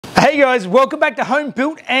Hey guys, welcome back to Home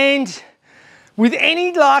Built, and with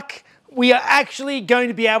any luck, we are actually going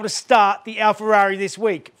to be able to start the Alfarrari this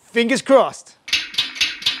week. Fingers crossed.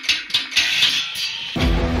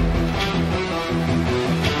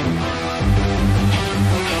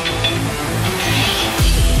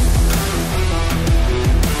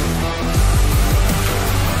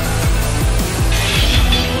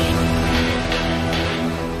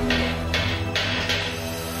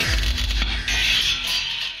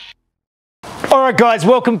 Alright guys,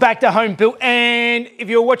 welcome back to Home Built, and if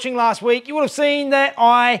you were watching last week, you would have seen that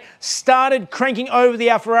I started cranking over the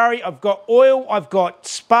Alfarrari. I've got oil, I've got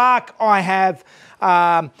spark, I have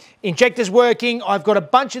injectors working, I've got a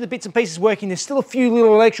bunch of the bits and pieces working. There's still a few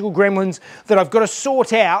little electrical gremlins that I've got to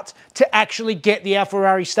sort out to actually get the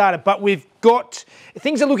Alfarrari started, but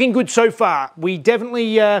things are looking good so far. We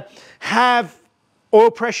definitely have oil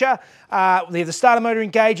pressure. We have the starter motor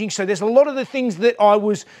engaging, so there's a lot of the things that I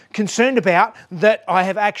was concerned about that I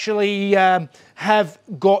have actually have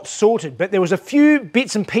got sorted. But there was a few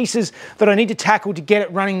bits and pieces that I need to tackle to get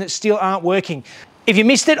it running that still aren't working. If you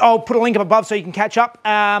missed it, I'll put a link up above so you can catch up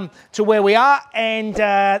to where we are. And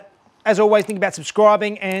as always, think about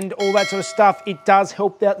subscribing and all that sort of stuff. It does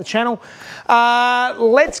help out the channel.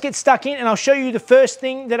 Let's get stuck in, and I'll show you the first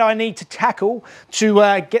thing that I need to tackle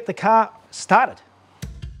to get the car started.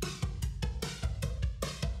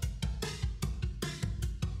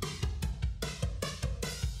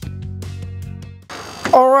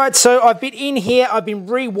 All right, so I've been in here, I've been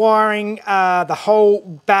rewiring the whole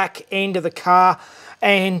back end of the car,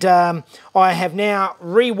 and I have now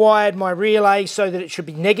rewired my relay so that it should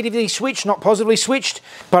be negatively switched, not positively switched.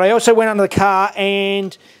 But I also went under the car,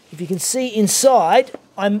 and if you can see inside,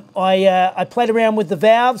 I played around with the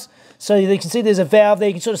valves. So you can see there's a valve there,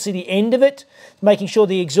 you can sort of see the end of it, making sure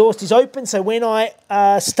the exhaust is open. So when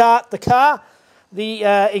I start the car, the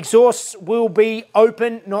exhausts will be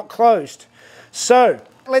open, not closed. So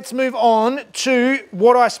let's move on to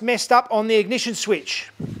what I messed up on the ignition switch.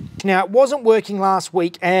 Now, it wasn't working last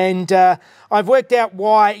week, and I've worked out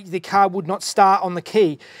why the car would not start on the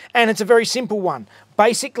key, and it's a very simple one.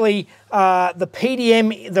 Basically, the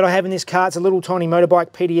PDM that I have in this car, it's a little tiny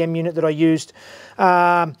motorbike PDM unit that I used,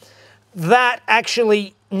 that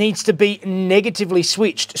actually needs to be negatively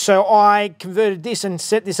switched. So I converted this and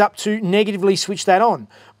set this up to negatively switch that on.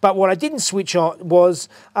 But what I didn't switch on was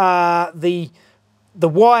the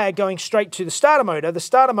wire going straight to the starter motor. The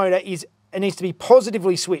starter motor needs to be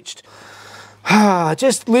positively switched.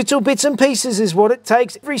 Just little bits and pieces is what it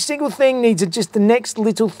takes. Every single thing needs just the next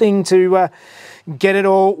little thing to get it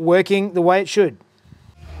all working the way it should.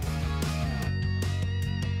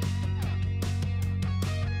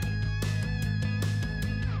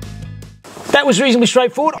 That was reasonably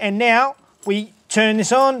straightforward, and now we turn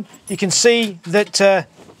this on. You can see that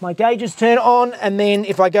my gauges turn on, and then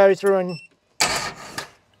if I go through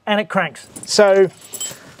and it cranks. So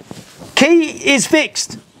key is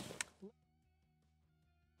fixed.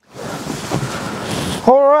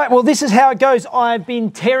 All right, well, this is how it goes. I've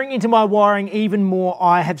been tearing into my wiring even more.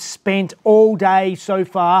 I have spent all day so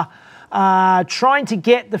far trying to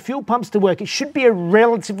get the fuel pumps to work. It should be a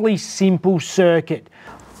relatively simple circuit.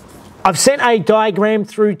 I've sent a diagram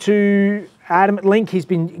through to Adam at Link. He's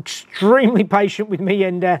been extremely patient with me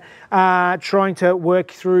and trying to work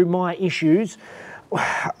through my issues.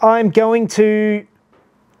 I'm going to,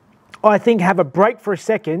 I think, have a break for a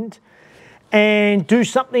second and do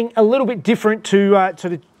something a little bit different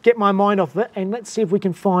to get my mind off of it, and let's see if we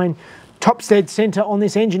can find top dead center on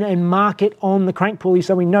this engine and mark it on the crank pulley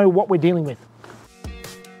so we know what we're dealing with.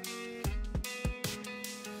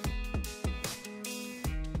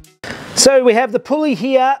 So we have the pulley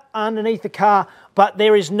here underneath the car, but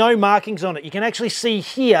there is no markings on it. You can actually see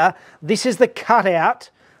here, this is the cutout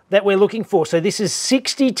that we're looking for. So this is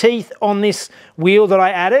 60 teeth on this wheel that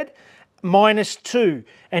I added, -2.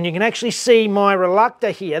 And you can actually see my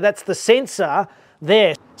reluctor here, that's the sensor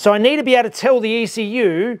there. So I need to be able to tell the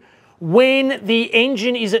ECU when the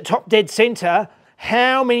engine is at top dead center,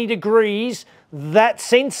 how many degrees that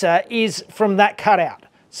sensor is from that cutout.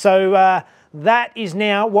 So that is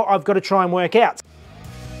now what I've got to try and work out.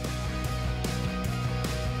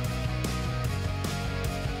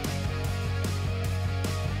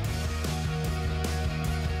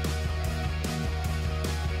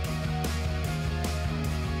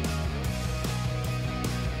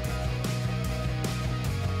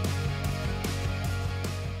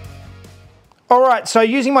 All right, so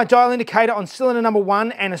using my dial indicator on cylinder number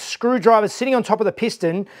 1 and a screwdriver sitting on top of the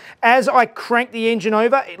piston, as I crank the engine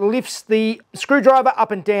over, it lifts the screwdriver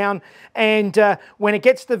up and down, and when it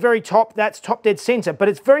gets to the very top, that's top dead center. But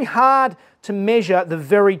it's very hard to measure the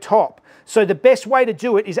very top. So the best way to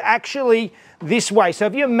do it is actually this way. So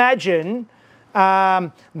if you imagine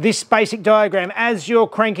this basic diagram, as you're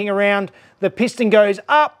cranking around, the piston goes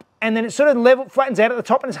up, and then it sort of flattens out at the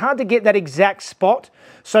top, and it's hard to get that exact spot.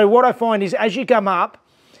 So what I find is as you come up,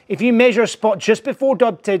 if you measure a spot just before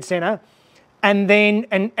top dead center, and then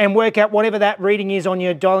and work out whatever that reading is on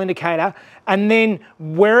your dial indicator, and then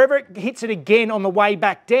wherever it hits it again on the way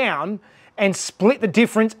back down, and split the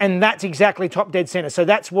difference, and that's exactly top dead center. So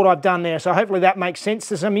that's what I've done there. So hopefully that makes sense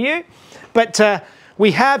to some of you. But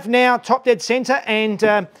we have now top dead center,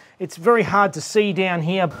 and it's very hard to see down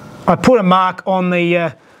here. I put a mark on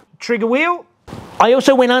the trigger wheel. I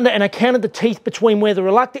also went under and I counted the teeth between where the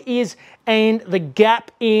reluctor is and the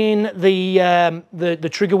gap in the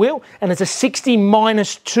trigger wheel, and it's a 60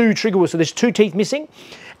 minus 2 trigger wheel, so there's 2 teeth missing,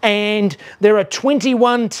 and there are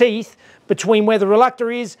 21 teeth between where the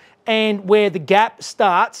reluctor is and where the gap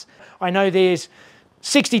starts. I know there's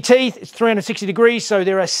 60 teeth, it's 360 degrees, so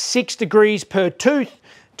there are 6 degrees per tooth.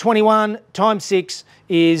 21 times 6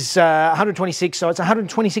 is 126, so it's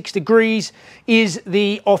 126 degrees is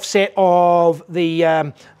the offset of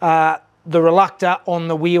the reluctor on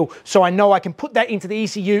the wheel. So I know I can put that into the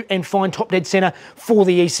ECU and find top dead center for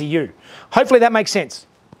the ECU. Hopefully that makes sense.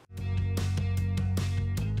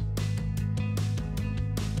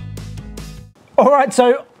 All right,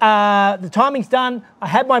 so the timing's done. I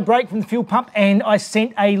had my brake from the fuel pump, and I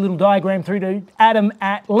sent a little diagram through to Adam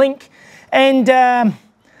at Link, and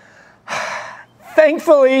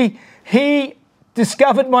thankfully he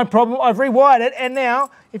discovered my problem. I've rewired it, and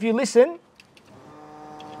now if you listen,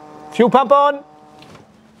 fuel pump on,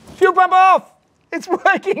 fuel pump off. It's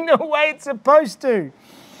working the way it's supposed to.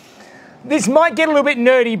 This might get a little bit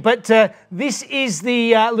nerdy, but this is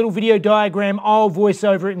the little video diagram. I'll voice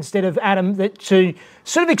over it instead of Adam to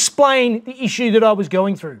sort of explain the issue that I was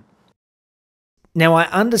going through. Now, I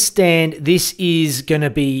understand this is going to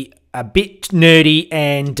be a bit nerdy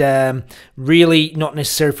and really not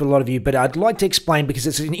necessary for a lot of you, but I'd like to explain because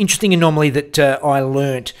it's an interesting anomaly that I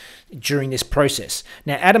learnt during this process.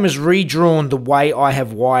 Now, Adam has redrawn the way I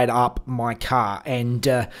have wired up my car,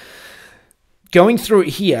 and going through it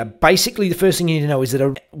here, basically the first thing you need to know is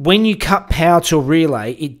that when you cut power to a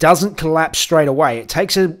relay, it doesn't collapse straight away. It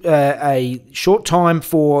takes a short time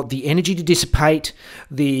for the energy to dissipate,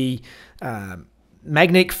 the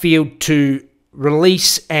magnetic field to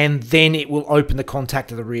release, and then it will open the contact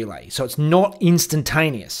of the relay. So it's not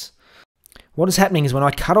instantaneous. What is happening is when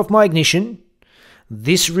I cut off my ignition,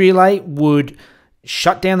 this relay would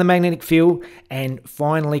shut down the magnetic field and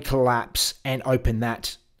finally collapse and open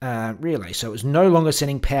that relay. So it was no longer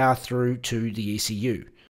sending power through to the ECU.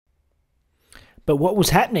 But what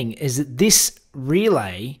was happening is that this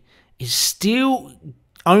relay is still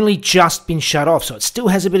only just been shut off, so it still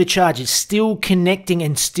has a bit of charge. It's still connecting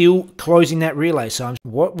and still closing that relay. So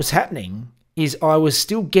what was happening is I was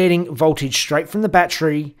still getting voltage straight from the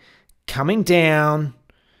battery, coming down,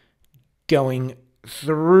 going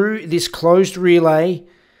through this closed relay,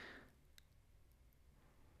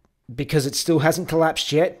 because it still hasn't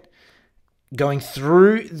collapsed yet, going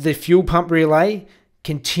through the fuel pump relay,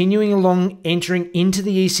 continuing along, entering into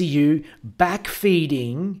the ECU, back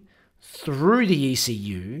feeding through the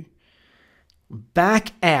ECU,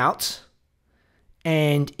 back out,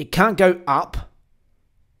 and it can't go up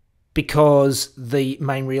because the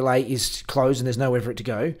main relay is closed and there's nowhere for it to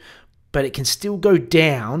go, but it can still go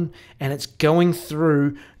down, and it's going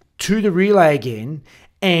through to the relay again,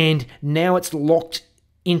 and now it's locked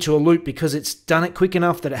into a loop because it's done it quick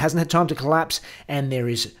enough that it hasn't had time to collapse, and there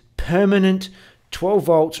is permanent 12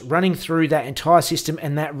 volts running through that entire system,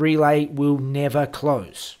 and that relay will never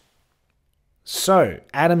close. So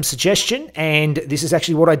Adam's suggestion, and this is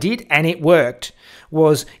actually what I did and it worked,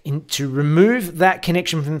 was to remove that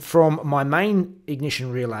connection from my main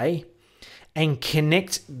ignition relay and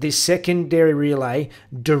connect this secondary relay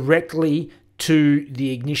directly to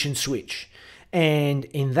the ignition switch. And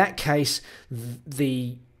in that case,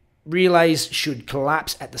 the relays should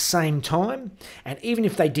collapse at the same time, and even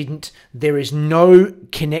if they didn't, there is no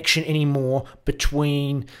connection anymore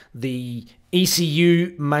between the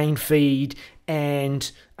ECU main feed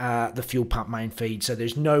and the fuel pump main feed, so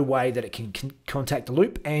there's no way that it can contact the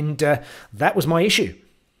loop, and that was my issue.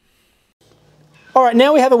 All right,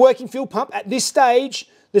 now we have a working fuel pump. At this stage,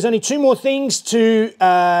 there's only 2 more things to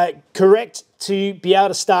correct to be able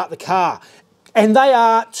to start the car. And they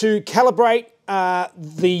are to calibrate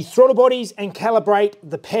the throttle bodies and calibrate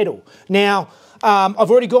the pedal. Now,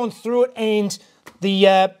 I've already gone through it, and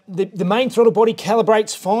the main throttle body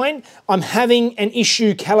calibrates fine. I'm having an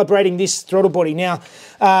issue calibrating this throttle body. Now,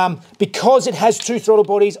 because it has two throttle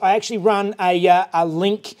bodies, I actually run a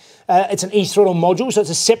link. It's an e-throttle module, so it's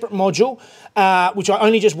a separate module, which I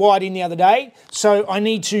only just wired in the other day. So I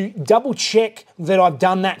need to double check that I've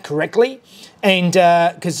done that correctly, and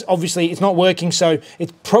because obviously it's not working, so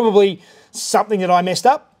it's probably something that I messed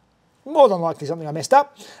up. More than likely something I messed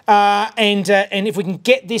up. And if we can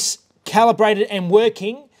get this calibrated and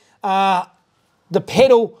working, the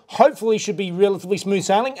pedal hopefully should be relatively smooth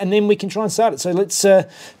sailing, and then we can try and start it. So let's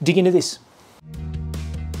dig into this.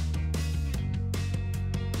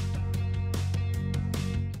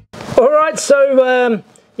 All right, so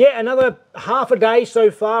yeah, another half a day so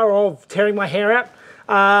far of tearing my hair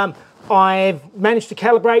out. I've managed to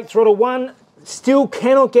calibrate throttle 1. Still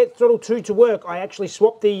cannot get throttle 2 to work. I actually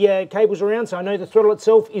swapped the cables around, so I know the throttle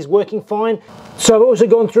itself is working fine. So I've also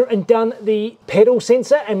gone through and done the pedal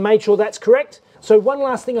sensor and made sure that's correct. So one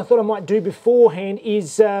last thing I thought I might do beforehand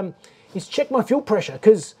is check my fuel pressure,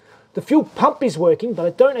 because the fuel pump is working, but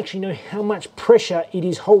I don't actually know how much pressure it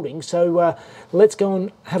is holding. So let's go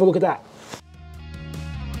and have a look at that.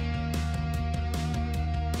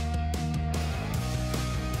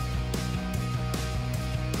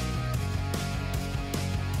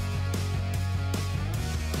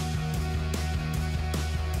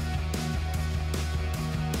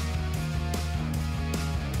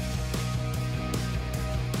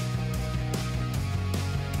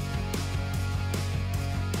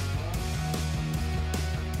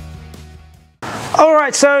 All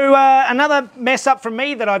right, so another mess up from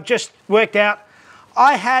me that I've just worked out.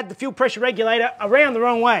 I had the fuel pressure regulator around the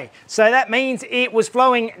wrong way, so that means it was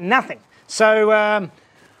flowing nothing. So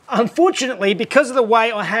unfortunately, because of the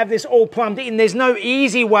way I have this all plumbed in, there's no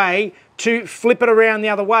easy way to flip it around the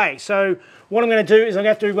other way. So what I'm going to do is I'm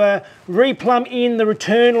going to have to re-plumb in the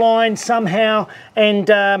return line somehow, and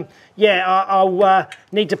yeah, I'll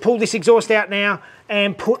need to pull this exhaust out now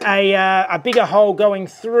and put a bigger hole going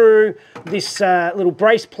through this little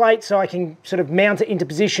brace plate so I can sort of mount it into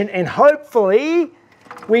position, and hopefully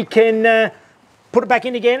we can put it back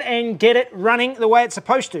in again and get it running the way it's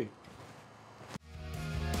supposed to.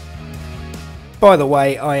 By the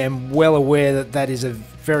way, I am well aware that that is a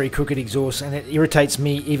very crooked exhaust, and it irritates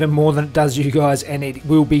me even more than it does you guys, and it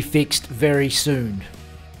will be fixed very soon.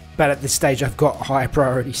 But at this stage I've got higher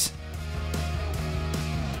priorities.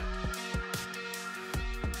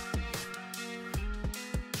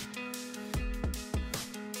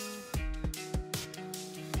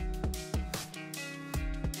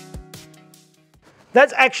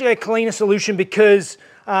 That's actually a cleaner solution, because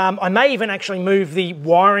I may even actually move the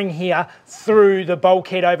wiring here through the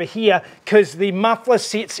bulkhead over here, because the muffler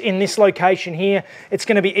sits in this location here. It's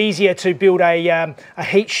going to be easier to build a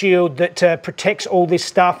heat shield that protects all this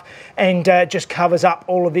stuff and just covers up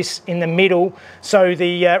all of this in the middle. So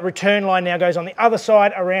the return line now goes on the other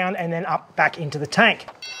side, around, and then up back into the tank.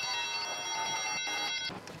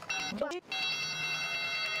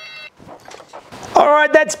 All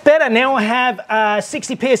right, that's better. Now I have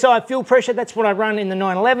 60 PSI fuel pressure. That's what I run in the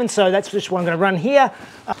 911, so that's just what I'm going to run here.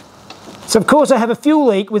 So of course I have a fuel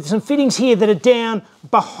leak with some fittings here that are down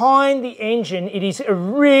behind the engine. It is a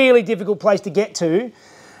really difficult place to get to.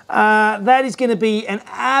 That is going to be an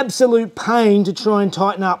absolute pain to try and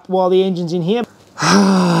tighten up while the engine's in here.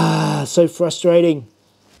 So frustrating.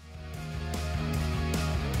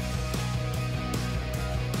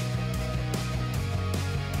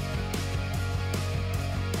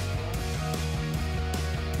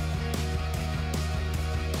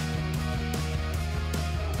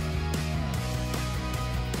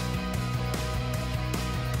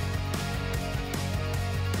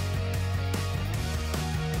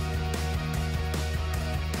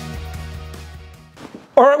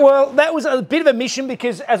 All right, well, that was a bit of a mission,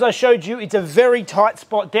 because as I showed you, it's a very tight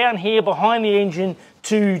spot down here behind the engine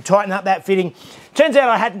to tighten up that fitting. Turns out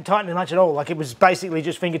I hadn't tightened it much at all. Like, it was basically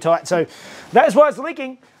just finger tight. So that's why it's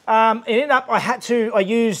leaking. It ended up, I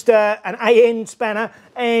used an AN spanner,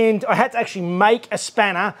 and I had to actually make a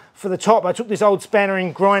spanner for the top. I took this old spanner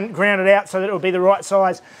and ground it out so that it would be the right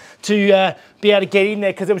size to be able to get in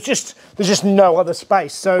there, because there's just no other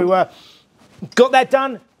space. So got that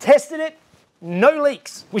done, tested it. No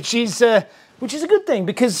leaks, which is a good thing,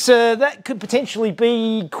 because that could potentially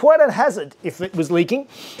be quite a hazard if it was leaking.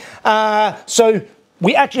 So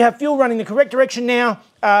we actually have fuel running the correct direction now.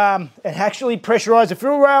 It actually pressurized the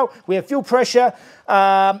fuel rail. We have fuel pressure.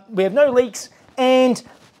 We have no leaks, and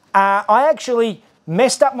I actually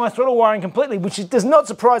messed up my throttle wiring completely, which does not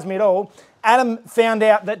surprise me at all. Adam found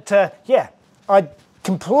out that, yeah, I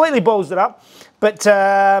completely balls it up. But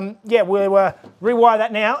yeah, we'll rewire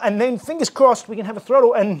that now, and then fingers crossed we can have a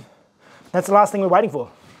throttle, and that's the last thing we're waiting for.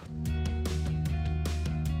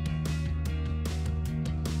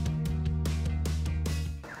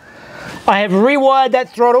 I have rewired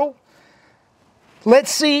that throttle.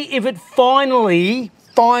 Let's see if it finally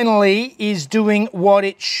is doing what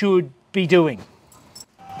it should be doing.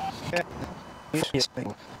 It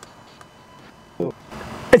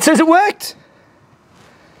says it worked.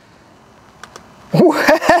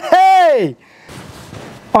 Hey!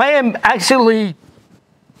 I am actually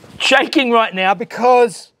shaking right now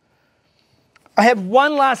because I have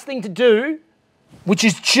one last thing to do, which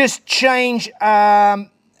is just change a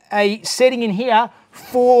setting in here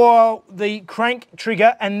for the crank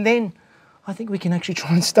trigger, and then I think we can actually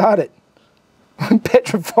try and start it. I'm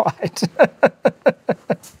petrified.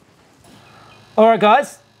 All right,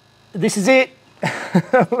 guys, this is it.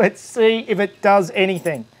 Let's see if it does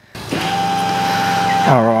anything.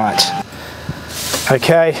 All right.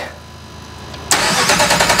 Okay.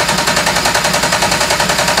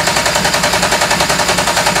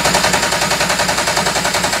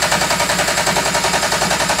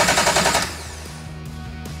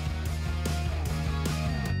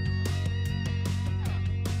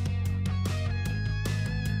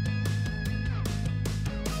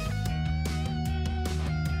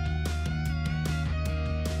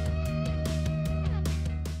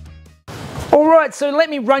 All right, so let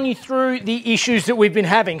me run you through the issues that we've been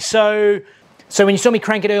having. So when you saw me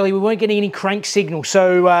crank it earlier, we weren't getting any crank signal.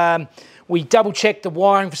 So we double checked the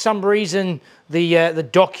wiring. For some reason, the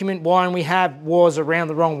document wiring we have was around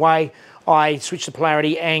the wrong way. I switched the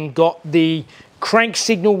polarity and got the crank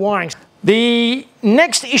signal wiring. The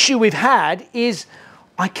next issue we've had is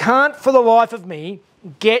I can't for the life of me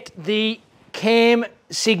get the cam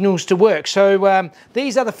signals to work. So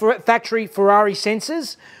these are the factory Ferrari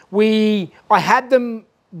sensors. I had them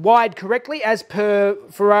wired correctly as per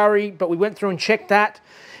Ferrari, but we went through and checked that.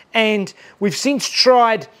 And we've since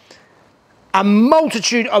tried a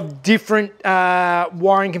multitude of different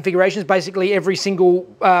wiring configurations, basically every single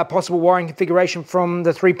possible wiring configuration from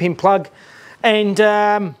the 3-pin plug. And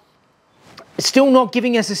it's still not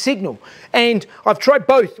giving us a signal. And I've tried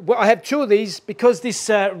both. Well, I have two of these because this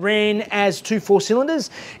ran as 2 4-cylinders.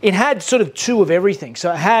 It had sort of 2 of everything.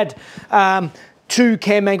 So it had 2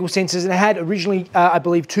 cam angle sensors, and it had originally, I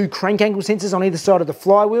believe, 2 crank angle sensors on either side of the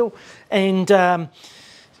flywheel. And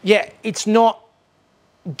yeah, it's not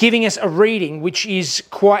giving us a reading, which is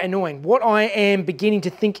quite annoying. What I am beginning to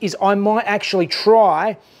think is I might actually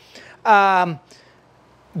try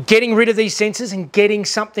getting rid of these sensors and getting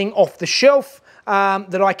something off the shelf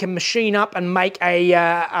that I can machine up and make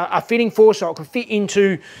a fitting for, so it can fit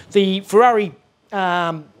into the Ferrari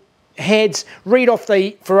heads, read off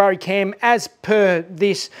the Ferrari cam as per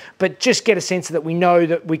this, but just get a sensor that we know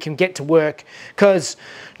that we can get to work, because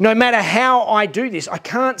no matter how I do this, I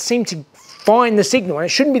can't seem to find the signal, and it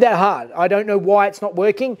shouldn't be that hard. I don't know why it's not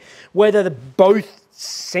working, whether both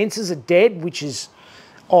sensors are dead, which is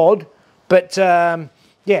odd, but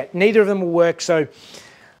yeah, neither of them will work. So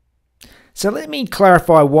let me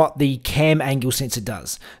clarify what the cam angle sensor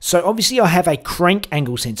does. So obviously I have a crank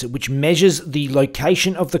angle sensor which measures the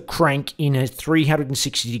location of the crank in a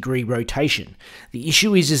 360-degree rotation. The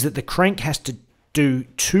issue is that the crank has to do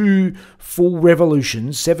 2 full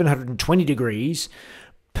revolutions, 720 degrees,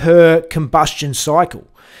 per combustion cycle.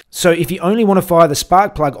 So if you only want to fire the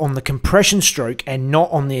spark plug on the compression stroke and not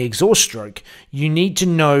on the exhaust stroke, you need to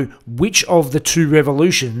know which of the 2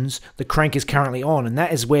 revolutions the crank is currently on, and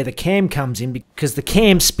that is where the cam comes in, because the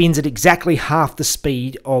cam spins at exactly half the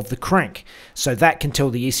speed of the crank. So that can tell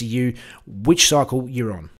the ECU which cycle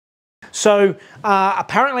you're on. So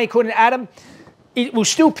apparently, according to Adam, it will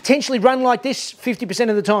still potentially run like this 50%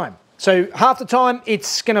 of the time. So half the time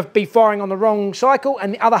it's going to be firing on the wrong cycle,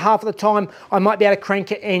 and the other half of the time I might be able to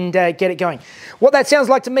crank it and get it going. What that sounds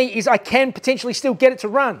like to me is I can potentially still get it to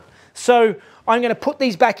run. So I'm going to put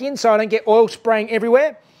these back in so I don't get oil spraying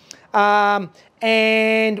everywhere. And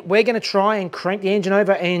we're going to try and crank the engine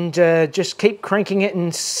over and just keep cranking it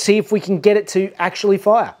and see if we can get it to actually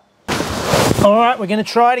fire. All right, we're going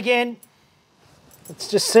to try it again. Let's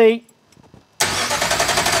just see.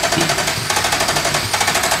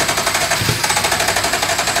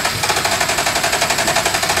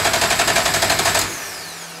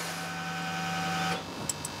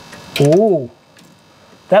 Oh,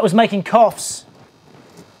 that was making coughs.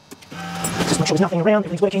 Just make sure there's nothing around,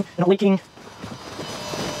 everything's working, not leaking.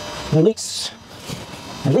 No leaks.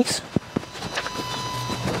 No leaks.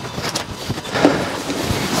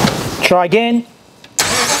 Try again.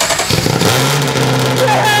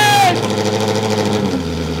 Yes!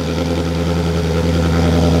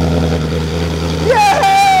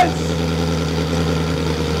 Yes!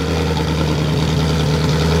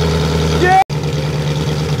 Yes!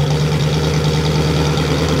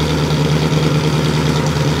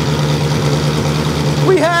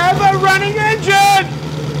 We have a running engine!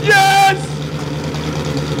 Yes!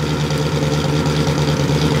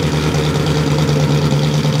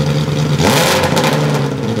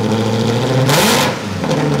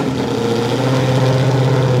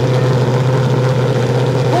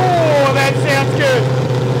 Oh, that sounds good.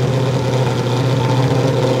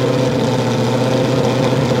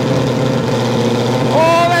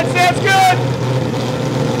 Oh, that sounds good.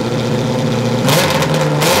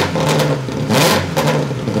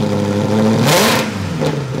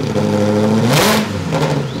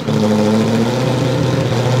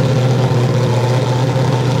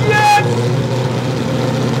 Yes!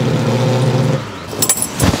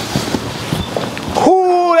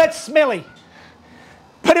 Oh, that's smelly.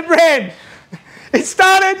 But it ran. It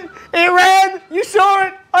started, it ran, you saw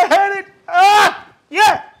it, I heard it. Ah,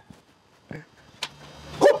 yeah.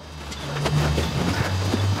 Whoop.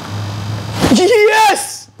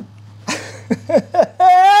 Yes!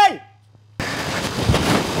 Hey!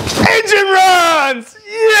 Engine runs!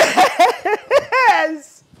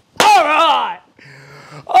 Yes! All right.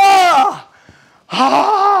 Oh!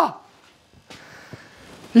 Ah!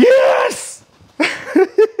 Yes!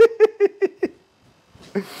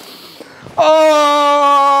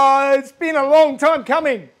 Oh, it's been a long time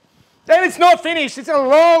coming. And it's not finished. It's a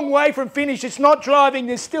long way from finished. It's not driving.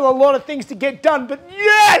 There's still a lot of things to get done. But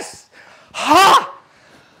yes! Ha!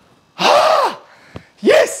 Ha!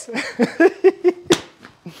 Yes!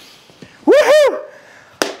 Woohoo!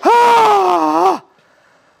 Ah!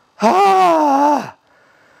 Ah!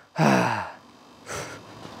 Ah!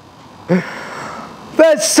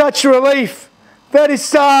 That's such a relief. That is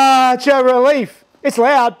such a relief. It's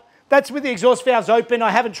loud. That's with the exhaust valves open.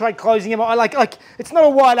 I haven't tried closing them. I like it's not a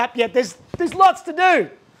wide up yet. There's lots to do.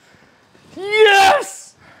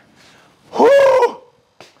 Yes! Whoo!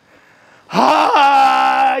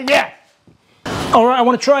 Ah, yeah. All right, I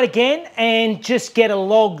want to try it again and just get a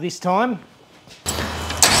log this time.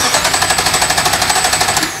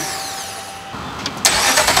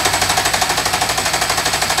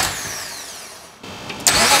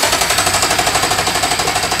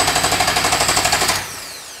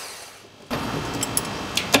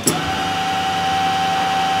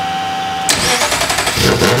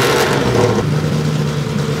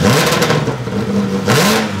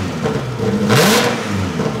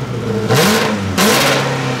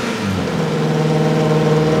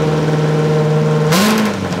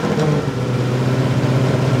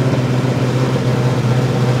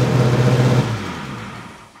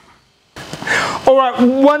 All right,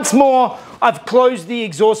 once more, I've closed the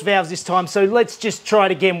exhaust valves this time, so let's just try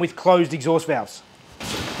it again with closed exhaust valves.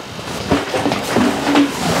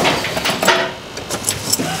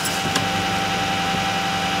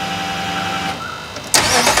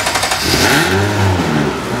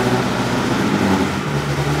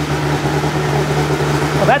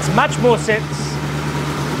 Well, that's much more sense.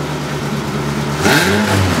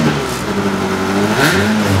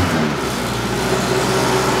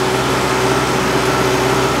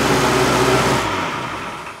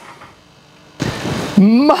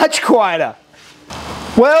 Much quieter.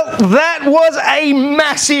 Well, that was a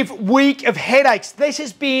massive week of headaches. This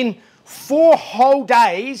has been 4 whole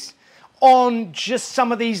days on just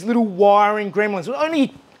some of these little wiring gremlins.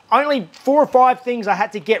 Only 4 or 5 things I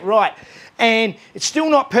had to get right. And it's still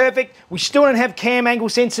not perfect. We still don't have cam angle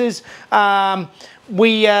sensors.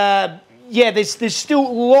 There's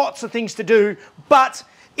still lots of things to do, but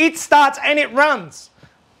it starts and it runs.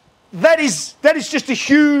 That is just a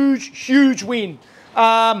huge win.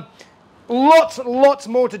 Lots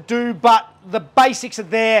more to do, but the basics are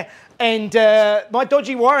there, and my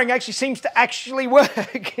dodgy wiring actually seems to actually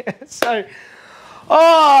work. So,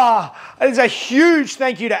 there's a huge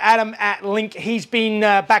thank you to Adam at Link. He's been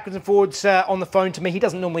backwards and forwards on the phone to me. He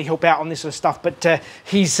doesn't normally help out on this sort of stuff, but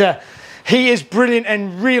he is brilliant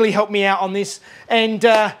and really helped me out on this. And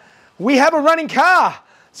we have a running car.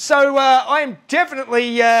 So I am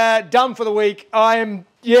definitely done for the week. I'm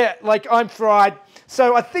fried.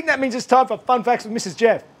 So I think that means it's time for Fun Facts with Mrs.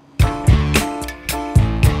 Jeff.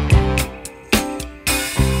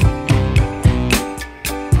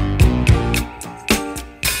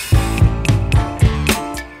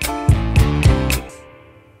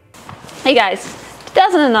 Hey guys,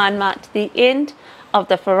 2009 marked the end of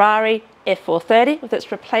the Ferrari F430 with its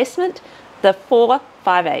replacement, the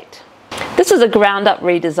 458. This is a ground-up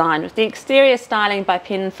redesign with the exterior styling by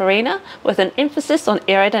Pininfarina with an emphasis on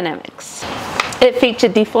aerodynamics. It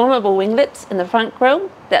featured deformable winglets in the front grille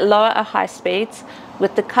that lower at high speeds,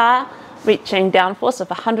 with the car reaching downforce of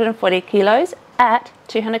 140 kilos at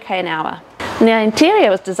 200k an hour. And the interior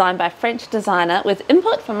was designed by a French designer with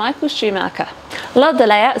input from Michael Schumacher. A lot of the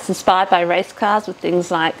layout is inspired by race cars, with things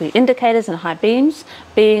like the indicators and high beams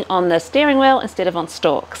being on the steering wheel instead of on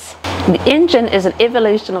stalks. The engine is an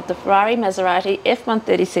evolution of the Ferrari Maserati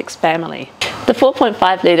F136 family. The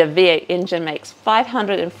 4.5 litre V8 engine makes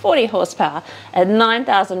 540 horsepower at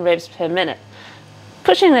 9,000 revs per minute,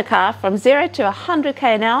 pushing the car from 0 to 100k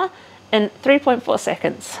an hour in 3.4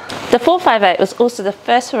 seconds. The 458 was also the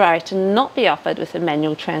first Ferrari to not be offered with a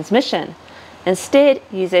manual transmission, instead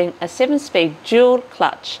using a 7-speed dual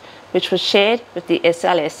clutch, which was shared with the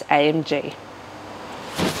SLS AMG.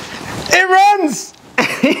 It runs!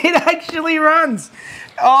 It actually runs!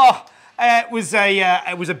 Oh, it was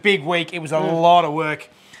a big week. It was a lot of work.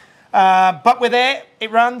 But we're there,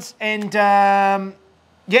 it runs, and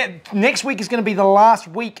yeah, next week is going to be the last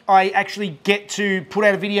week I actually get to put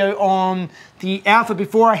out a video on the Alfa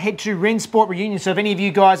before I head to Rennsport Reunion. So if any of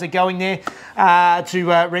you guys are going there to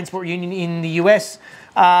Rennsport Reunion in the US,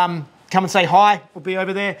 come and say hi. We'll be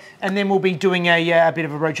over there, and then we'll be doing a bit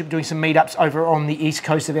of a road trip, doing some meetups over on the east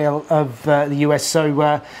coast of the US.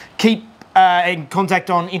 So keep in contact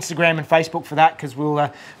on Instagram and Facebook for that, because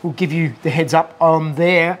we'll give you the heads up on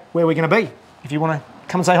there where we're going to be if you want to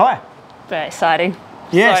come and say hi. Very exciting.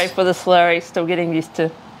 Yes. Sorry for the slurry, still getting used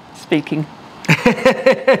to speaking.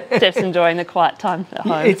 Jeff's enjoying the quiet time at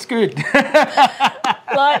home. It's good.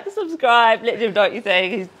 Like, subscribe, let Jeff know what you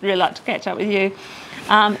think. He'd really like to catch up with you.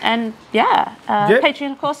 And yeah, Yep.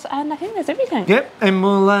 Patreon, of course, and I think that's everything. Yep, and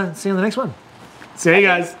we'll see you on the next one. See you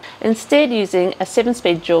guys. Instead, using a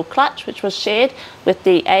 7-speed dual clutch, which was shared with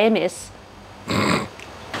the AMS.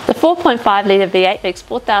 The 4.5 litre V8 makes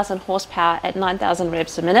 4,000 horsepower at 9,000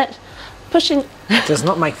 revs a minute, pushing... It does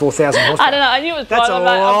not make 4,000 horsepower. I don't know, I knew it was That's fine. a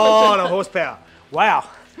lot of horsepower. Wow.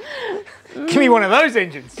 Give me one of those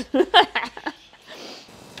engines.